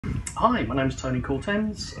Hi, my name is Tony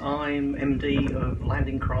Kortens. I'm MD of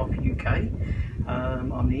Landing Craft UK.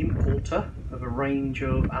 I'm the importer of a range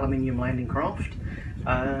of aluminium landing craft,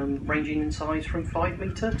 ranging in size from 5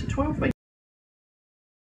 metre to 12 metre.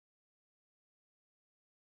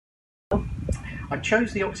 I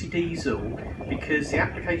chose the OXE Diesel because the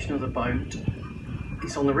application of the boat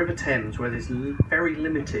is on the River Thames, where there's very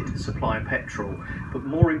limited supply of petrol, but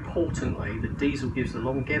more importantly the diesel gives the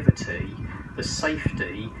longevity, the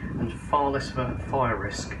safety and far less of a fire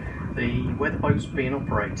risk. Where the boat's being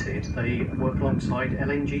operated, they work alongside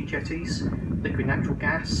LNG jetties, liquid natural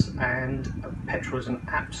gas, and petrol is an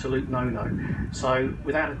absolute no-no. So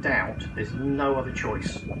without a doubt there's no other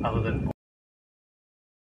choice other than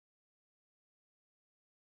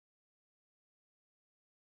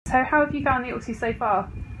So how have you found the OXE so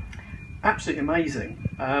far? absolutely amazing.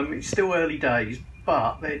 It's still early days,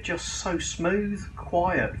 but they're just so smooth,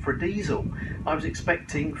 quiet for a diesel. I was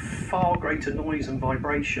expecting far greater noise and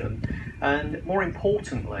vibration, and more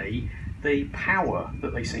importantly, the power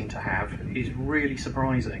that they seem to have is really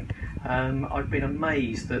surprising. I've been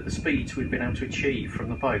amazed at the speeds we've been able to achieve from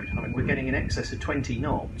the boat. I mean, we're getting in excess of 20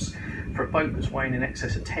 knots for a boat that's weighing in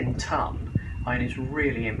excess of 10 tonne. I mean, it's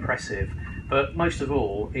really impressive. But most of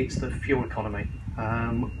all, it's the fuel economy.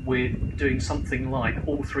 We're doing something like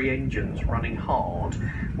all 3 engines running hard.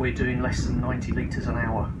 We're doing less than 90 litres an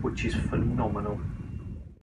hour, which is phenomenal.